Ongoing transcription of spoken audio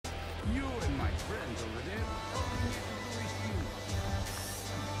You and my friends over there are here to receive.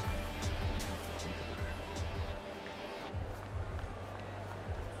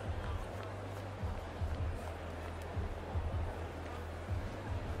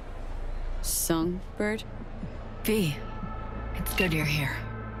 Songbird? V, it's good you're here.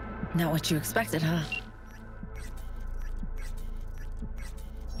 Not what you expected, huh?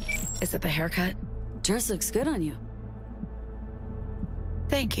 Is it the haircut? Dress looks good on you.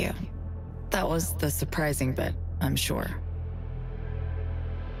 Thank you. That was the surprising bit, I'm sure.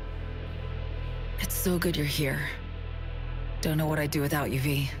 It's so good you're here. Don't know what I'd do without you,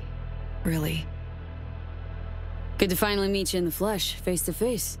 V. Really. Good to finally meet you in the flesh, face to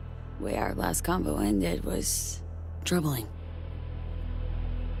face. The way our last combo ended was troubling.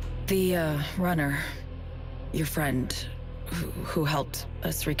 The, runner, your friend, who helped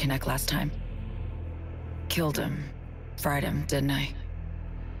us reconnect last time. Killed him. Fried him, didn't I?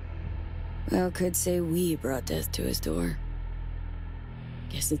 Well, could say we brought death to his door.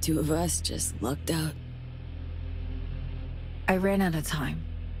 Guess the two of us just lucked out. I ran out of time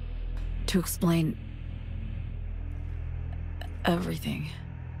to explain everything.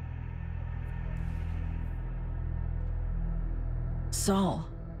 Saul,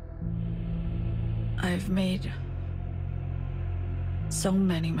 I've made so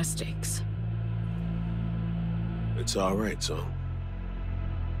many mistakes. It's all right, son.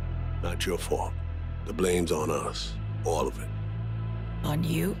 Not your fault. The blame's on us. All of it. On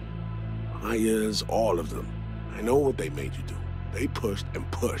you? Myers, all of them. I know what they made you do. They pushed and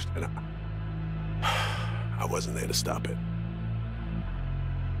pushed, and I wasn't there to stop it.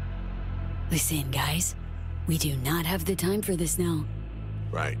 Listen, guys. We do not have the time for this now.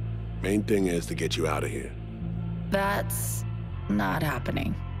 Right. Main thing is to get you out of here. That's not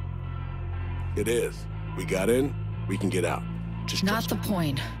happening. It is. We got in, we can get out. Just Not the trust me.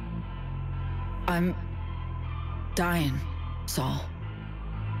 point. I'm dying, Saul.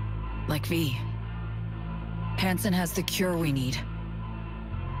 Like V. Hansen has the cure we need.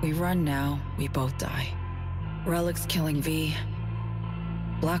 We run now, we both die. Relic's killing V.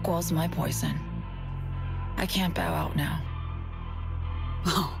 Blackwall's my poison. I can't bow out now.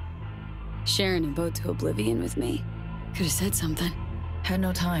 Oh. Sharing a boat to oblivion with me. Could have said something. Had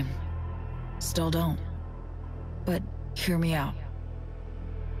no time. Still don't. But hear me out.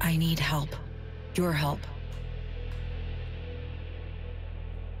 I need help. Your help.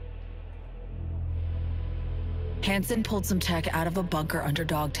 Hansen pulled some tech out of a bunker under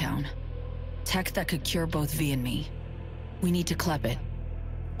Dogtown. Tech that could cure both V and me. We need to clep it.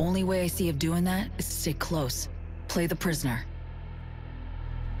 Only way I see of doing that is to stay close. Play the prisoner.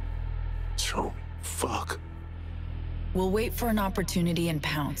 Show me. Fuck. We'll wait for an opportunity and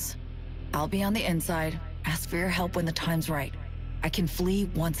pounce. I'll be on the inside, ask for your help when the time's right. I can flee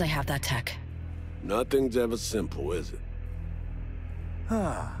once I have that tech. Nothing's ever simple, is it?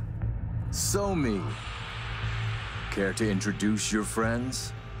 Ah, so me. Care to introduce your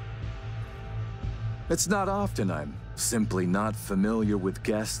friends? It's not often I'm simply not familiar with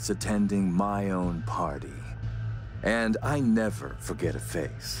guests attending my own party. And I never forget a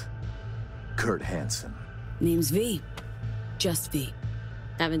face. Kurt Hansen. Name's V. Just V.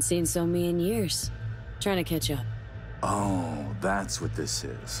 Haven't seen so me in years. Trying to catch up. Oh, that's what this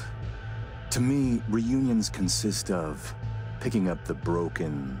is. To me, reunions consist of picking up the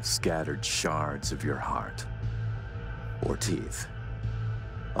broken, scattered shards of your heart. Or teeth.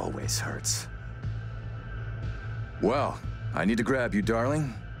 Always hurts. Well, I need to grab you,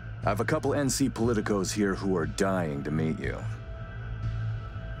 darling. I have a couple NC politicos here who are dying to meet you.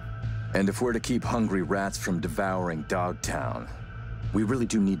 And if we're to keep hungry rats from devouring Dogtown, we really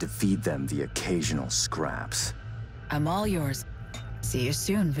do need to feed them the occasional scraps. I'm all yours. See you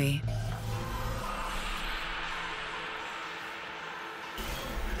soon, V.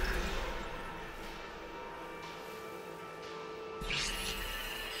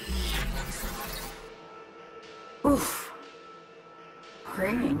 Oof.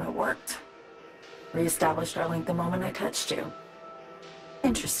 Cream, it worked. Reestablished our link the moment I touched you.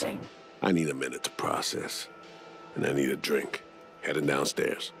 Interesting. I need a minute to process. And I need a drink. Heading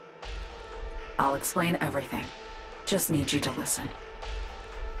downstairs. I'll explain everything. Just need you to listen.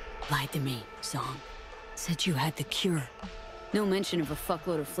 Lied to me, Song. Said you had the cure. No mention of a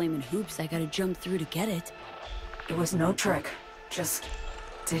fuckload of flaming hoops I gotta jump through to get it. It was no trick. Just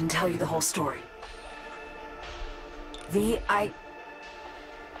didn't tell you the whole story. V, I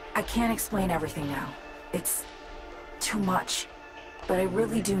can't explain everything now. It's too much. But I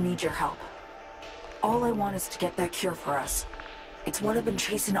really do need your help. All I want is to get that cure for us. It's what I've been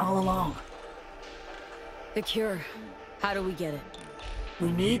chasing all along. The cure. How do we get it?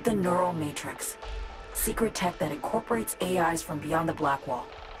 We need the neural matrix. Secret tech that incorporates AIs from beyond the Black Wall.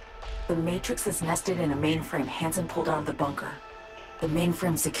 The matrix is nested in a mainframe Hansen pulled out of the bunker. The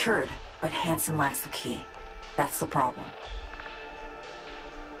mainframe's secured, but Hansen lacks the key. That's the problem.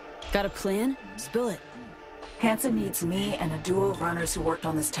 Got a plan? Spill it. Hansen needs me and a duo of runners who worked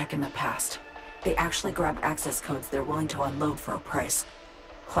on this tech in the past. They actually grabbed access codes they're willing to unload for a price.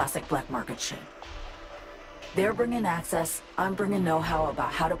 Classic black market shit. They're bringing access, I'm bringing know-how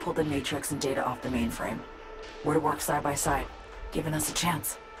about how to pull the matrix and data off the mainframe. We're to work side by side, giving us a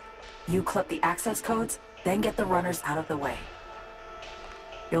chance. You clip the access codes, then get the runners out of the way.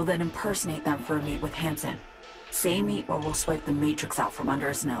 You'll then impersonate them for a meet with Hansen. Say meet or we'll swipe the matrix out from under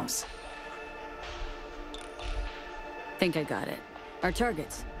his nose. Think I got it. Our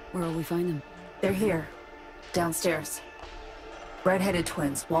targets, where will we find them? They're here, downstairs. Red-headed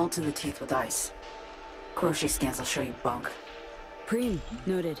twins, walled to the teeth with ice. Grocery scans will show you bunk. Preem,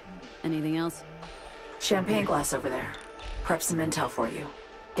 noted. Anything else? Champagne glass over there. Prep some intel for you.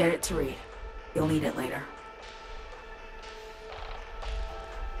 Get it to read. You'll need it later.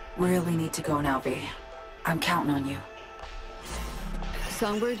 Really need to go now, V. I'm counting on you.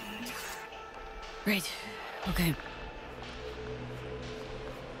 Songbird? Right. Okay.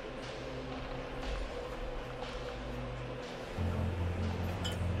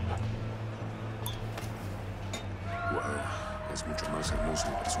 Es mucho más hermoso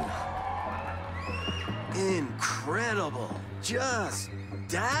en persona. Incredible. Just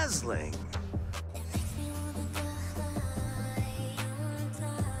dazzling.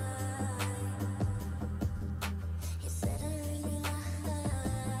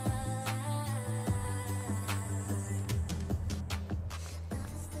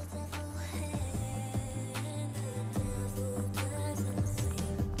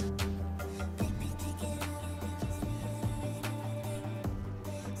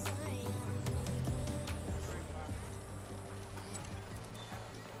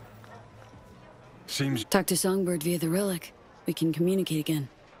 Seems... Talk to Songbird via the relic. We can communicate again.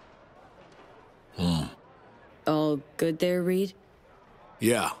 All good there, Reed?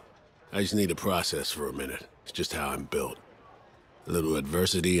 Yeah. I just need to process for a minute. It's just how I'm built. A little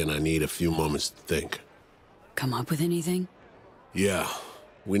adversity and I need a few moments to think. Come up with anything? Yeah.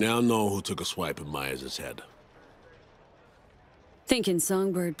 We now know who took a swipe at Myers' head. Thinking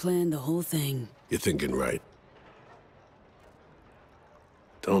Songbird planned the whole thing. You're thinking right.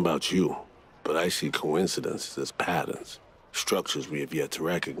 Don't know about you, but I see coincidences as patterns. Structures we have yet to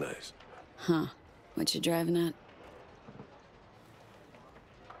recognize. Huh. What you driving at?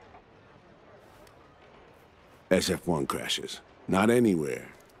 SF-1 crashes. Not anywhere,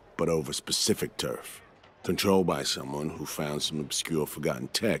 but over specific turf. Controlled by someone who found some obscure forgotten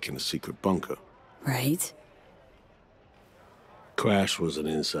tech in a secret bunker. Right? Crash was an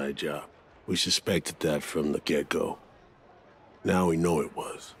inside job. We suspected that from the get-go. Now we know it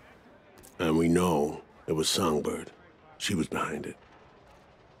was. And we know it was Songbird. She was behind it.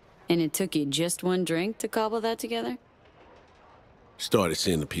 And it took you just one drink to cobble that together? Started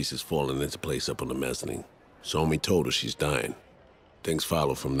seeing the pieces falling into place up on the mezzanine. Somi told her she's dying. Things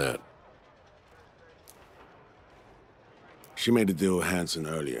follow from that. She made a deal with Hansen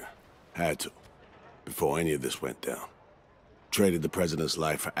earlier. Had to. Before any of this went down. Traded the president's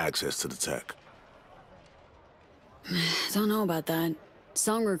life for access to the tech. Don't know about that.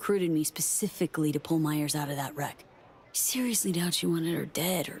 Song recruited me specifically to pull Myers out of that wreck. Seriously doubt she wanted her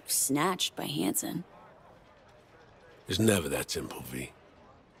dead or snatched by Hansen. It's never that simple, V.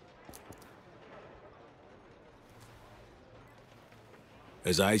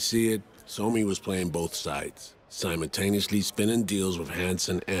 As I see it, Somi was playing both sides, simultaneously spinning deals with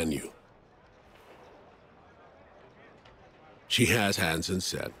Hansen and you. She has Hansen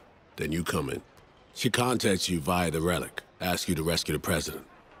set, then you come in. She contacts you via the relic, asks you to rescue the president.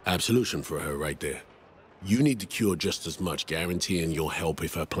 Absolution for her right there. You need to cure just as much, guaranteeing you'll help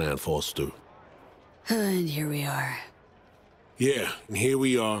if her plan falls through. And here we are. Yeah, and here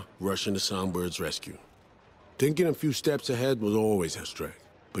we are, rushing to Songbird's rescue. Thinking a few steps ahead was always her strength.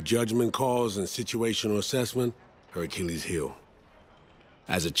 But judgment calls and situational assessment, her Achilles heel.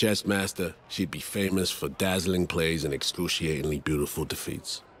 As a chess master, she'd be famous for dazzling plays and excruciatingly beautiful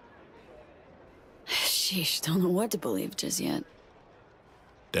defeats. Sheesh, don't know what to believe just yet.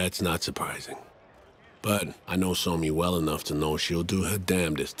 That's not surprising. But I know Somi well enough to know she'll do her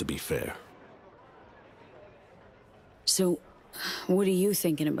damnedest to be fair. So, what are you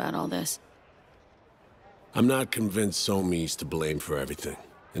thinking about all this? I'm not convinced Somi's to blame for everything.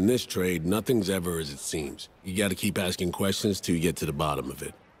 In this trade, nothing's ever as it seems. You gotta keep asking questions till you get to the bottom of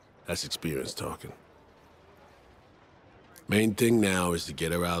it. That's experience talking. Main thing now is to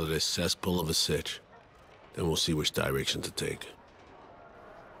get her out of this cesspool of a sitch. Then we'll see which direction to take.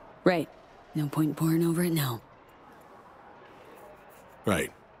 Right. No point poring over it now.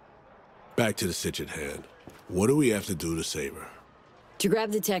 Right. Back to the sitch at hand. What do we have to do to save her? To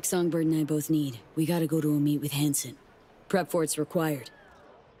grab the tech Songbird and I both need, we gotta go to a meet with Hansen. Prep for it's required.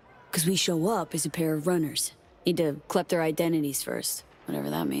 Cause we show up as a pair of runners. Need to collect their identities first, whatever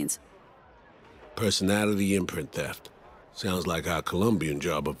that means. Personality imprint theft. Sounds like our Colombian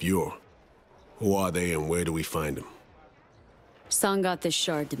job of yore. Who are they and where do we find them? Song got this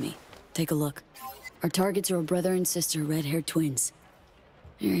shard to me. Take a look. Our targets are a brother and sister red-haired twins.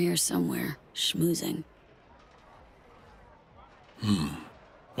 They're here somewhere, schmoozing.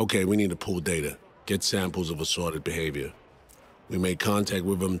 Okay, we need to pull data. Get samples of assorted behavior. We make contact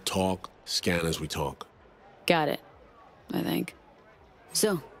with them, talk, scan as we talk. Got it, I think.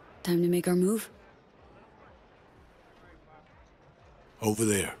 So, time to make our move? Over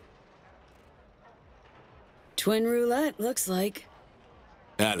there. Twin roulette, looks like.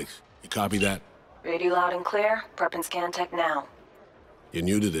 Alex, you copy that? Read you loud and clear. Prep and scan tech now. You're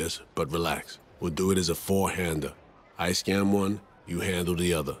new to this, but relax. We'll do it as a four-hander. I scan one, you handle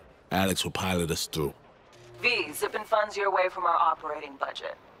the other. Alex will pilot us through. V, zipping funds your way from our operating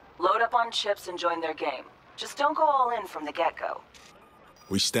budget. Load up on chips and join their game. Just don't go all in from the get-go.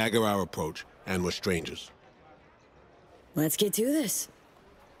 We stagger our approach, and we're strangers. Let's get to this.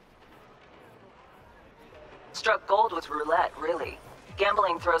 Struck gold with roulette, really.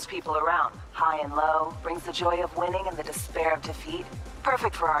 Gambling throws people around, high and low, brings the joy of winning and the despair of defeat.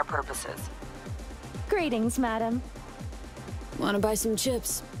 Perfect for our purposes. Greetings, madam. Wanna buy some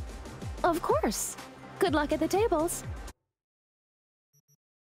chips? Of course. Good luck at the tables.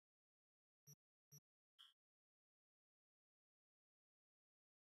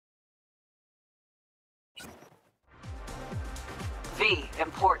 V,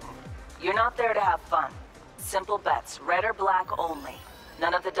 important. You're not there to have fun. Simple bets, red or black only.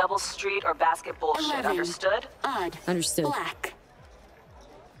 None of the double street or basket bullshit, 11. understood? Odd. Understood. Black.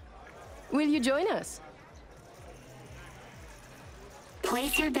 Will you join us?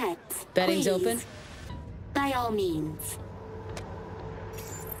 Place your bets. Betting's please. open? By all means.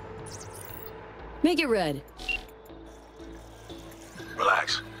 Make it red.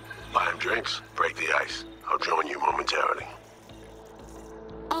 Relax. Buy him drinks, break the ice. I'll join you momentarily.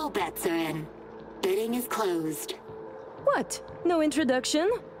 All bets are in. Bidding is closed. What? No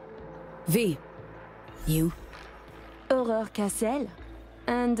introduction? V. You? Aurore Cassel.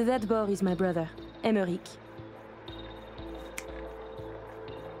 And that boy is my brother, Emmerich.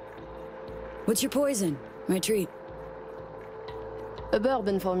 What's your poison? My treat. A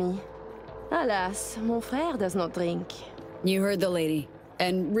bourbon for me. Alas, mon frère does not drink. You heard the lady.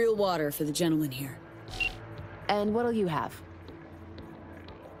 And real water for the gentleman here. And what'll you have?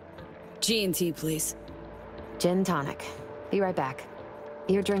 G&T, please. Gin tonic. Be right back.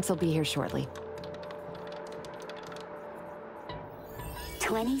 Your drinks will be here shortly.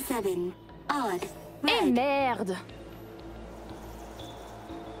 27. Odd. Eh Red. merde!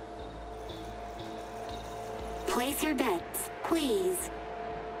 Place your bets, please.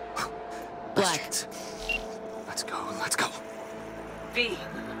 Black. Let's go, let's go. V,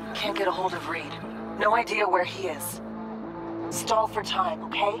 can't get a hold of Reed. No idea where he is. Stall for time,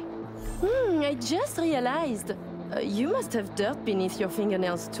 okay? I just realized. You must have dirt beneath your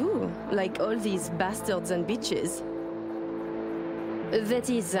fingernails too, like all these bastards and bitches. That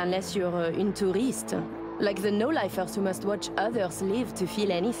is, unless you're une touriste. Like the no-lifers who must watch others live to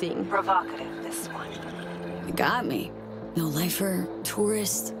feel anything. Provocative, this one. You got me. No lifer,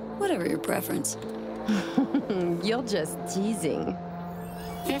 tourist, whatever your preference. You're just teasing.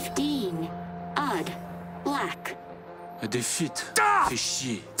 15. Odd. Black. A defeat. Ah! Fais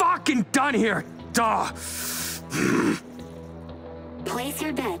chier. Fucking done here! Duh! Place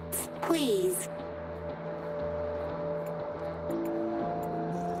your bets, please.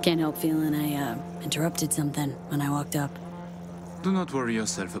 Can't help feeling I, interrupted something when I walked up. Do not worry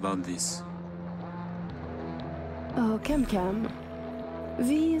yourself about this. Oh, come.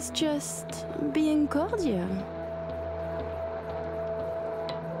 V is just being cordial.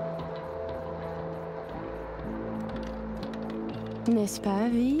 N'est-ce pas,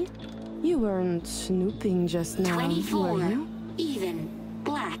 V? You weren't snooping just now, 24. were you? Even.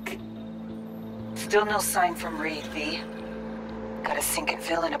 Black. Still no sign from Reed, V. Got a sinking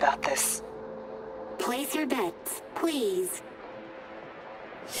feeling about this. Place your bets, please.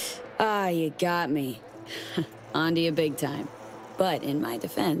 Ah, you got me. On to you big time. But in my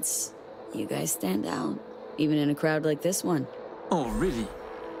defense, you guys stand out. Even in a crowd like this one. Oh, really?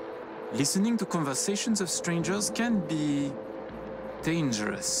 Listening to conversations of strangers can be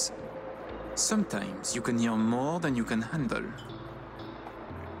dangerous. Sometimes you can hear more than you can handle.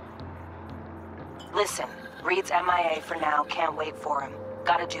 Listen, Reed's MIA for now, can't wait for him.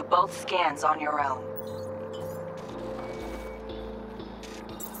 Gotta do both scans on your own.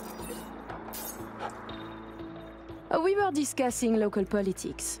 We were discussing local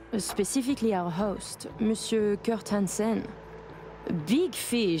politics, specifically our host, Monsieur Kurt Hansen. Big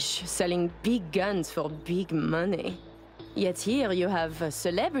fish selling big guns for big money. Yet here you have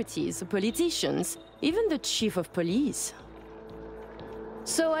celebrities, politicians, even the chief of police.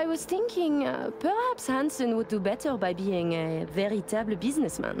 So I was thinking, perhaps Hansen would do better by being a véritable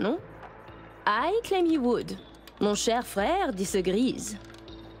businessman, no? I claim he would. Mon cher frère disagrees.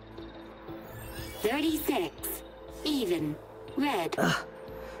 36. Even. Red. Ugh.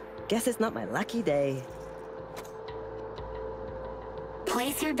 Guess it's not my lucky day.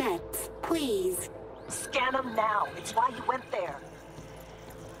 Place your bets, please. Scan them now. It's why you went there.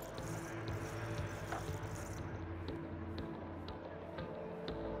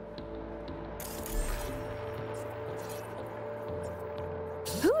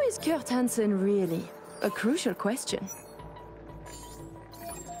 Who is Kurt Hansen really? A crucial question.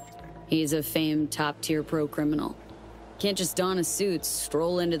 He's a famed top-tier pro-criminal. Can't just don a suit,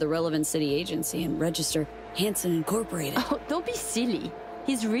 stroll into the relevant city agency, and register Hansen Incorporated. Oh, don't be silly.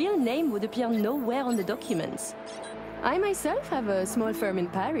 His real name would appear nowhere on the documents. I myself have a small firm in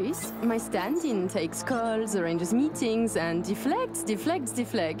Paris. My stand-in takes calls, arranges meetings, and deflects.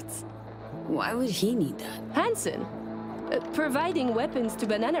 Why would he need that? Hansen. Providing weapons to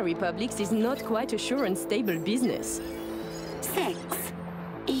banana republics is not quite a sure and stable business. 6.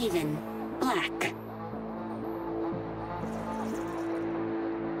 Even. Black.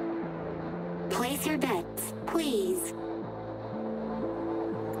 Place your bets, please.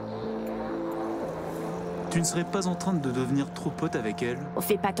 Tu ne serais pas en train de devenir trop pote avec elle? On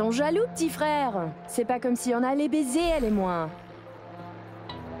fait pas ton jaloux, petit frère. C'est pas comme si on allait baiser, elle et moi.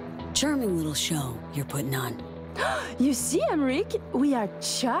 Charming little show you're putting on. You see, Emmerich? We are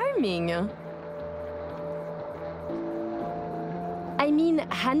charming. I mean,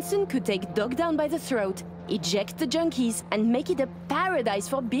 Hansen could take Dog down by the throat, eject the junkies, and make it a paradise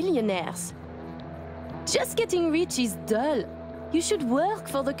for billionaires. Just getting rich is dull. You should work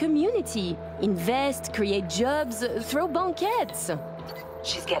for the community. Invest, create jobs, throw banquets.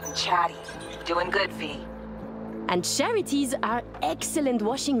 She's getting chatty. Doing good, V. And charities are excellent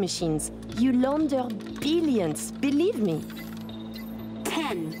washing machines. You launder billions, believe me.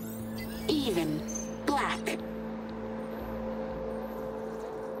 10. Even. Black.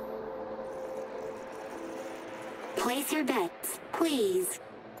 Place your bets, please.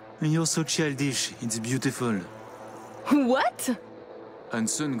 You're so childish, it's beautiful. What?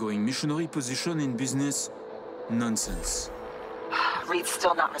 Hansen going missionary position in business? Nonsense. Reed's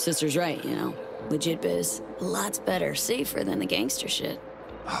still not... Sister's right, you know. Legit biz. Lots better, safer than the gangster shit.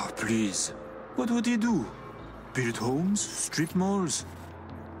 Oh, please. What would he do? Build homes? Strip malls?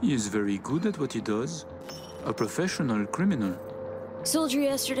 He is very good at what he does. A professional criminal. Soldier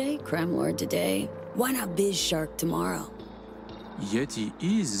yesterday, crime lord today. Why not biz shark tomorrow? Yet he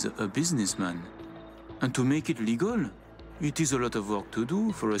is a businessman. And to make it legal, it is a lot of work to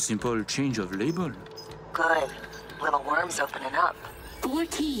do for a simple change of label. Good. Little worm's opening up.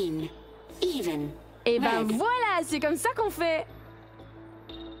 14. Even. Et ben Red. voilà, c'est comme ça qu'on fait.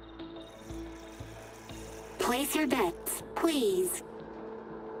 Place your bets, please.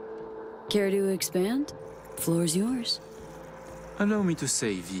 Care to expand? Floor's yours. Allow me to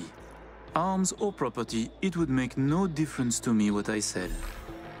say, V. Arms or property, it would make no difference to me what I sell.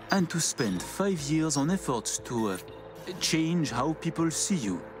 And to spend 5 years on efforts to change how people see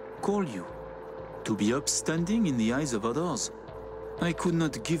you, call you, to be upstanding in the eyes of others, I could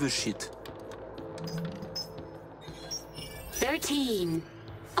not give a shit. 13.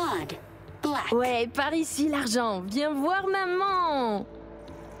 Odd. Black. Ouais, par ici l'argent. Viens voir maman.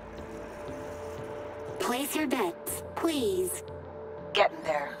 Place your bets, please. Getting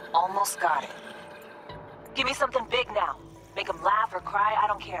there. Almost got it. Give me something big now. Make him laugh or cry, I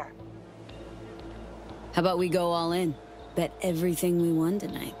don't care. How about we go all in? Bet everything we won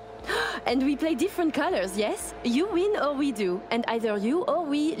tonight. And we play different colors, yes? You win or we do. And either you or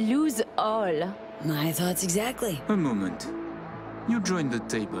we lose all. My thoughts exactly. A moment. You join the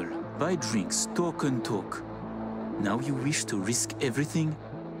table, buy drinks, talk and talk. Now you wish to risk everything?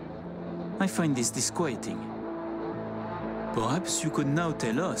 I find this disquieting. Perhaps you could now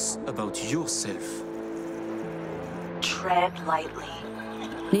tell us about yourself. Tread lightly.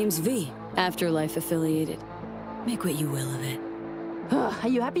 Name's V, Afterlife affiliated. Make what you will of it. Are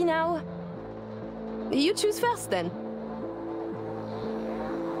you happy now? You choose first, then.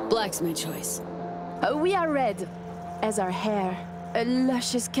 Black's my choice. We are red, as our hair. A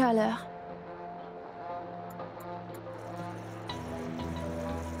luscious color.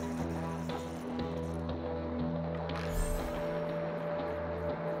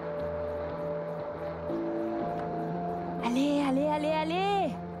 Allez, allez, allez,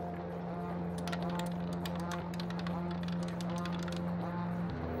 allez!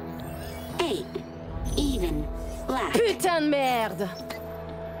 Eight. Even. Black. Putain de merde!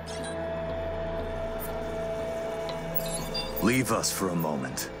 Leave us for a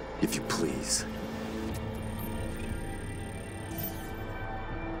moment, if you please.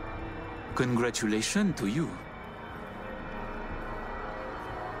 Congratulations to you.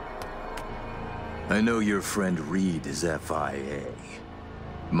 I know your friend Reed is FIA.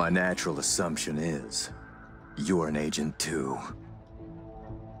 My natural assumption is, you're an agent too.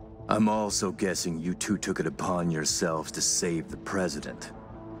 I'm also guessing you two took it upon yourselves to save the president,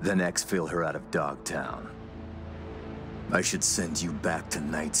 then exfil her out of Dogtown. I should send you back to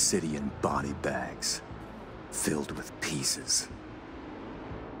Night City in body bags, filled with pieces.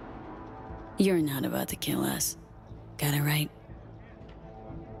 You're not about to kill us. Got it right?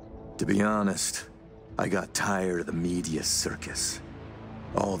 To be honest, I got tired of the media circus.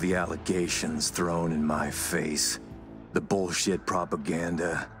 All the allegations thrown in my face, the bullshit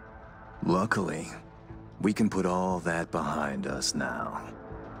propaganda. Luckily, we can put all that behind us now.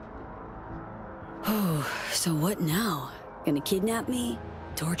 Oh, so what now? Gonna kidnap me?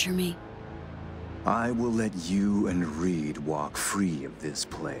 Torture me? I will let you and Reed walk free of this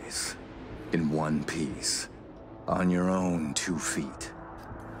place. In one piece. On your own 2 feet.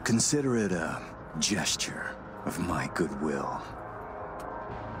 Consider it a gesture of my goodwill.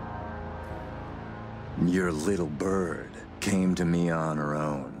 Your little bird came to me on her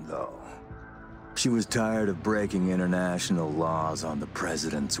own, though. She was tired of breaking international laws on the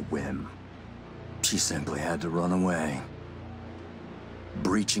president's whim. She simply had to run away.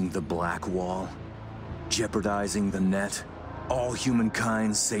 Breaching the Black Wall, jeopardizing the net, all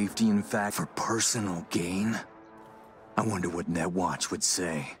humankind's safety, in fact, for personal gain? I wonder what Netwatch would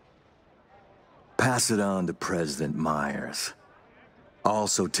say. Pass it on to President Myers.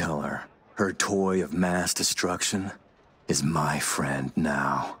 Also tell her, her toy of mass destruction is my friend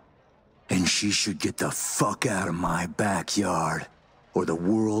now. And she should get the fuck out of my backyard, or the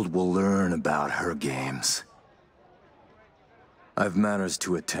world will learn about her games. I've matters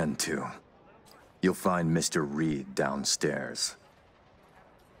to attend to. You'll find Mr. Reed downstairs.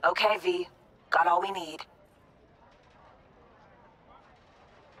 Okay, V. Got all we need.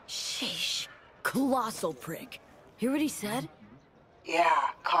 Sheesh. Colossal prick. Hear what he said? Yeah,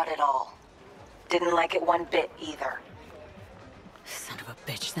 caught it all. Didn't like it one bit either. Son of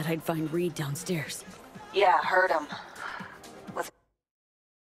a bitch, that I'd find Reed downstairs. Yeah, heard him. Was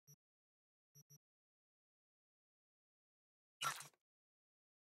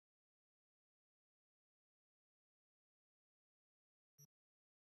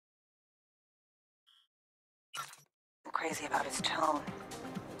crazy about his tone.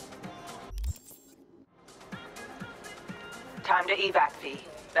 Time to evac, V.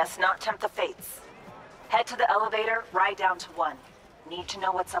 Best not tempt the fates. Head to the elevator, ride down to 1. Need to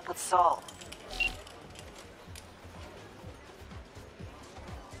know what's up with Saul.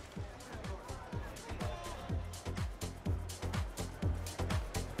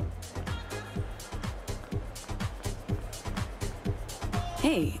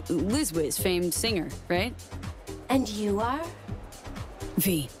 Hey, Lizwiz, famed singer, right? And you are?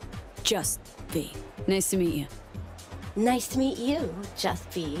 V. Just V. Nice to meet you. Nice to meet you, Just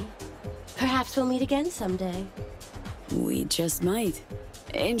V. Perhaps we'll meet again someday. We just might.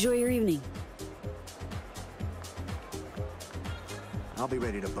 Enjoy your evening. I'll be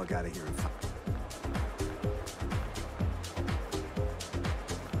ready to bug out of here in 5.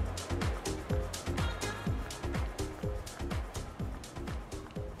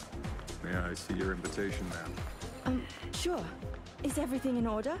 May I see your invitation, ma'am? Sure. Is everything in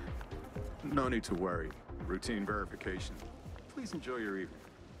order? No need to worry. Routine verification. Please enjoy your evening.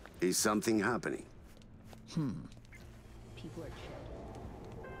 Is something happening? People are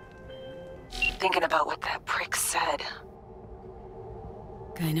Thinking about what that prick said.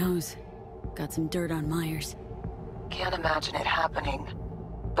 Guy knows. Got some dirt on Myers. Can't imagine it happening.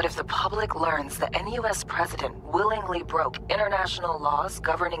 But if the public learns the NUS president willingly broke international laws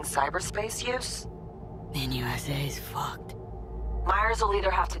governing cyberspace use, NUSA's fucked. Myers will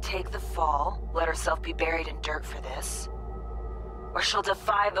either have to take the fall, let herself be buried in dirt for this, or she'll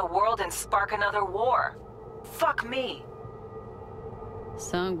defy the world and spark another war. Fuck me.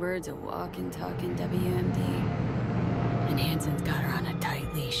 Songbird's a walking, talking WMD. And Hansen's got her on a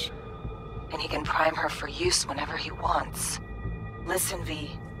tight leash. And he can prime her for use whenever he wants. Listen, V,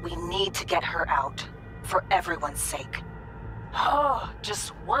 we need to get her out. For everyone's sake. Oh,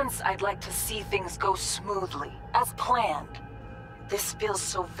 just once I'd like to see things go smoothly, as planned. This feels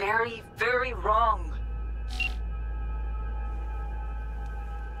so very, very wrong.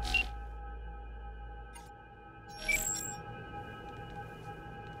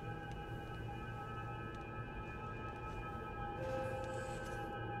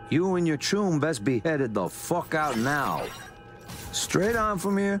 You and your choom best be headed the fuck out now. Straight on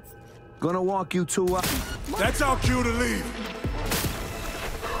from here. Gonna walk you two out. That's our cue to leave.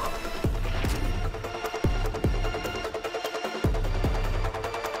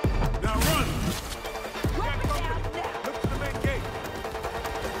 Now run! Look to the main gate.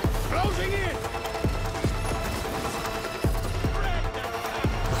 Closing in!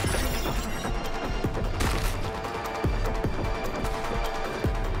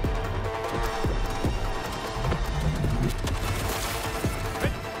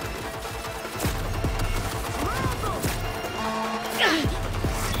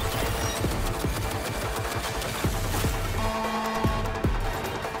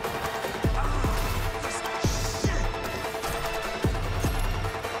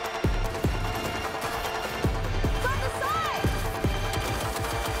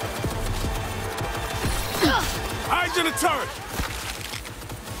 Eyes in the turret!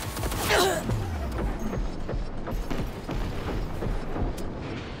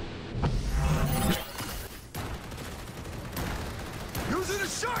 Using a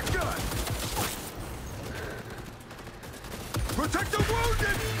shotgun! Protect the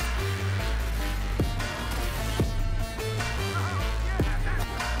wounded!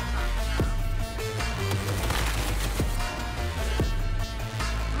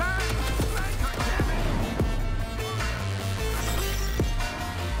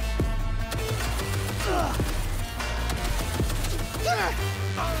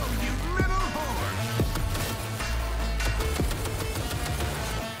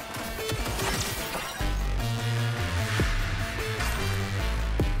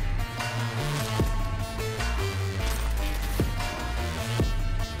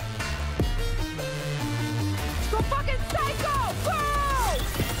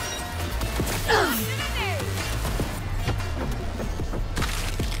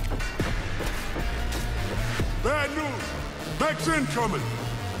 Bad news! Mech's incoming!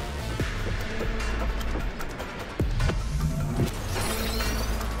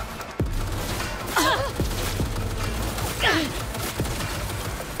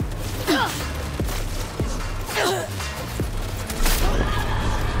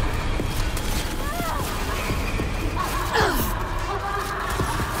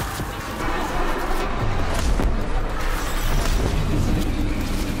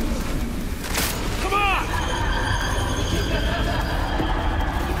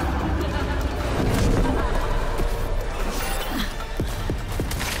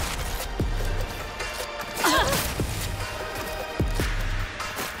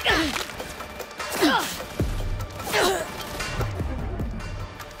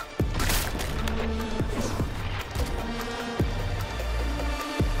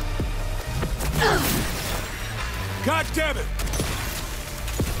 God damn it!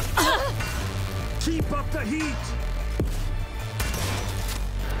 Keep up the heat!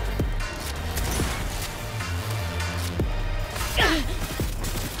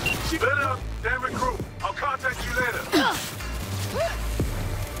 Split up, then regroup. I'll contact you later.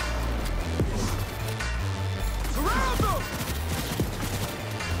 Surround them!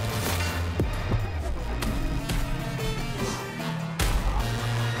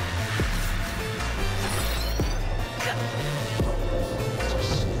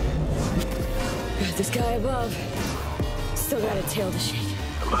 Got this guy above. Still got a tail to shake.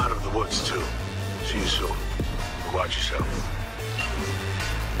 I'm out of the woods, too. See you soon. Watch yourself.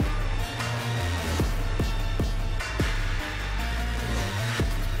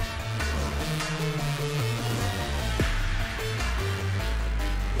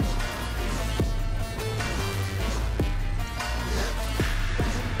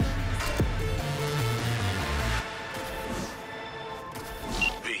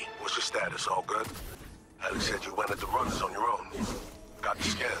 V, what's your status? All good? Alex said you went at the runners on your own. Got the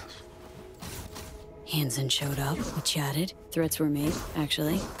scans. Hansen showed up, we chatted. Threats were made,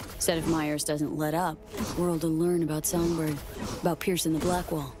 actually. Said if Myers doesn't let up, we're all to learn about Songbird. About piercing the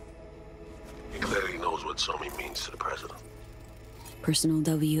black wall. He clearly knows what Somi means to the president. Personal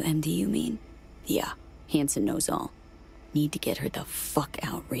WMD, you mean? Yeah, Hansen knows all. Need to get her the fuck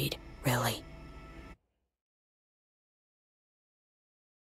out, Reed. Really.